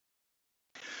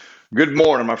Good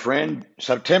morning, my friend.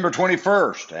 September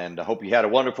 21st, and I hope you had a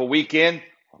wonderful weekend.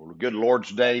 A good Lord's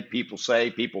Day, people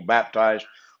say, people baptized.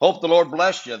 Hope the Lord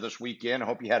blessed you this weekend. I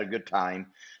hope you had a good time.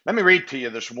 Let me read to you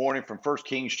this morning from 1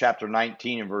 Kings chapter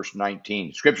 19 and verse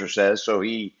 19. Scripture says, So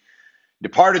he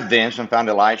departed thence and found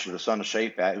Elisha, the son of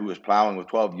Shaphat, who was plowing with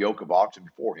 12 yoke of oxen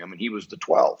before him, and he was the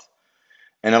 12th.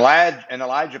 And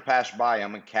Elijah passed by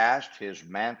him and cast his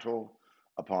mantle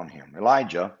upon him.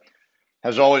 Elijah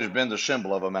has always been the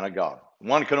symbol of a man of God.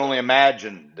 One can only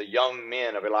imagine the young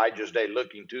men of Elijah's day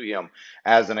looking to him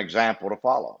as an example to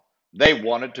follow. They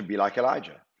wanted to be like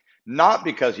Elijah, not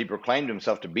because he proclaimed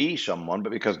himself to be someone,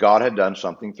 but because God had done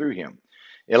something through him.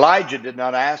 Elijah did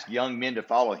not ask young men to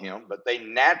follow him, but they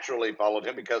naturally followed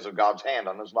him because of God's hand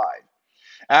on his life.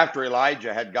 After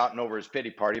Elijah had gotten over his pity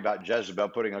party about Jezebel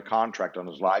putting a contract on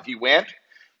his life, he went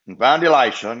and found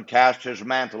Elisha and cast his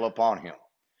mantle upon him.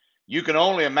 You can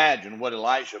only imagine what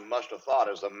Elisha must have thought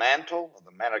as the mantle of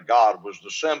the man of God was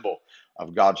the symbol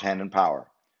of God's hand and power.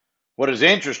 What is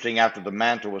interesting after the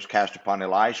mantle was cast upon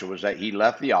Elisha was that he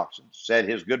left the oxen, said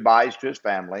his goodbyes to his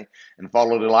family, and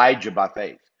followed Elijah by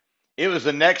faith. It was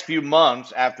the next few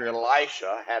months after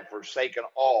Elisha had forsaken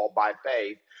all by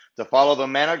faith to follow the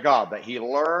man of God that he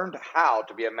learned how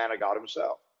to be a man of God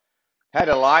himself. Had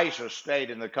Elisha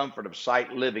stayed in the comfort of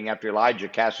sight living after Elijah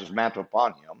cast his mantle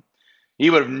upon him, he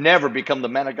would have never become the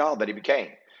man of God that he became.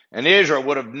 And Israel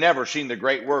would have never seen the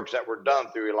great works that were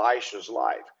done through Elisha's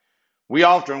life. We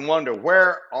often wonder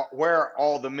where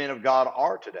all the men of God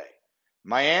are today.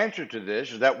 My answer to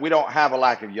this is that we don't have a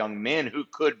lack of young men who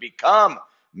could become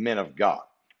men of God,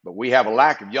 but we have a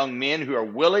lack of young men who are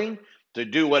willing to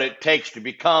do what it takes to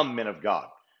become men of God.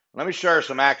 Let me share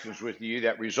some actions with you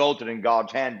that resulted in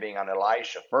God's hand being on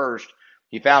Elisha. First,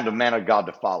 he found a man of God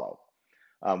to follow.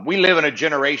 We live in a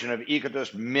generation of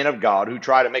egotist men of God who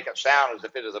try to make it sound as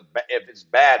if if it's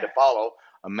bad to follow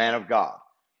a man of God.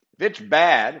 If it's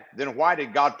bad, then why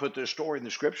did God put this story in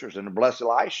the scriptures and to bless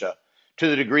Elisha to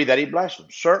the degree that he blessed him?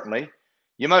 Certainly,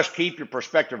 you must keep your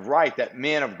perspective right that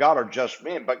men of God are just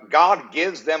men, but God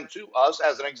gives them to us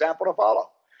as an example to follow.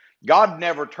 God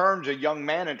never turns a young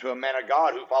man into a man of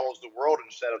God who follows the world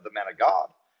instead of the man of God.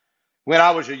 When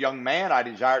I was a young man, I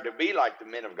desired to be like the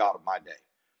men of God of my day.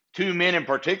 Two men in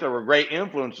particular were great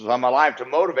influences on my life to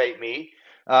motivate me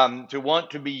to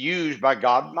want to be used by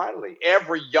God mightily.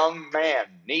 Every young man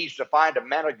needs to find a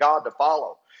man of God to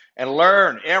follow and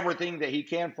learn everything that he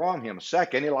can from him.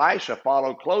 Second, Elisha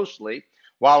followed closely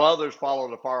while others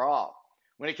followed afar off.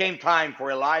 When it came time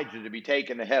for Elijah to be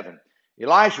taken to heaven,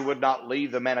 Elisha would not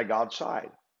leave the man of God's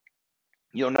side.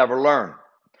 You'll never learn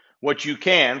what you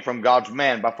can from God's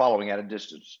man by following at a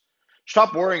distance.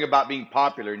 Stop worrying about being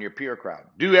popular in your peer crowd.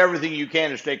 Do everything you can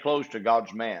to stay close to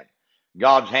God's man.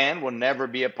 God's hand will never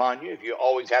be upon you if you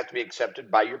always have to be accepted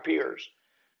by your peers.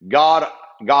 God,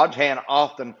 God's hand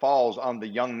often falls on the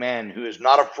young man who is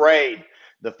not afraid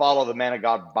to follow the man of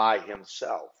God by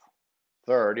himself.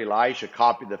 Third, Elisha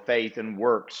copied the faith and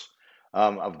works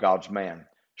of God's man.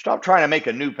 Stop trying to make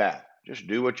a new path. Just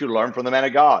do what you learned from the man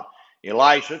of God.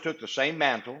 Elisha took the same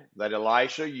mantle that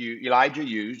Elijah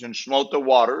used and smote the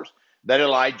waters that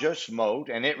Elijah smote,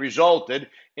 and it resulted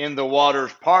in the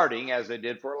waters parting as they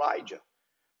did for Elijah.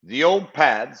 The old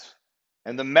paths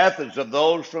and the methods of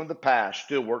those from the past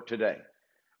still work today.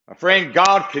 My friend,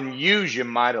 God can use you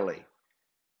mightily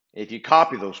if you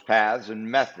copy those paths and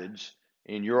methods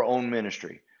in your own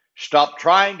ministry. Stop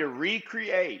trying to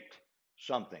recreate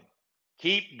something.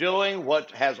 Keep doing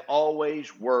what has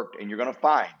always worked, and you're going to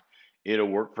find it'll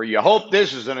work for you. I hope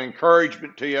this is an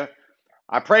encouragement to you.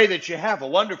 I pray that you have a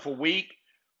wonderful week.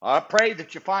 I pray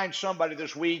that you find somebody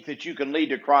this week that you can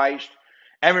lead to Christ.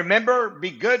 And remember,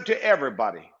 be good to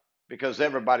everybody because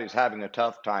everybody's having a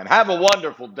tough time. Have a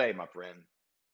wonderful day, my friend.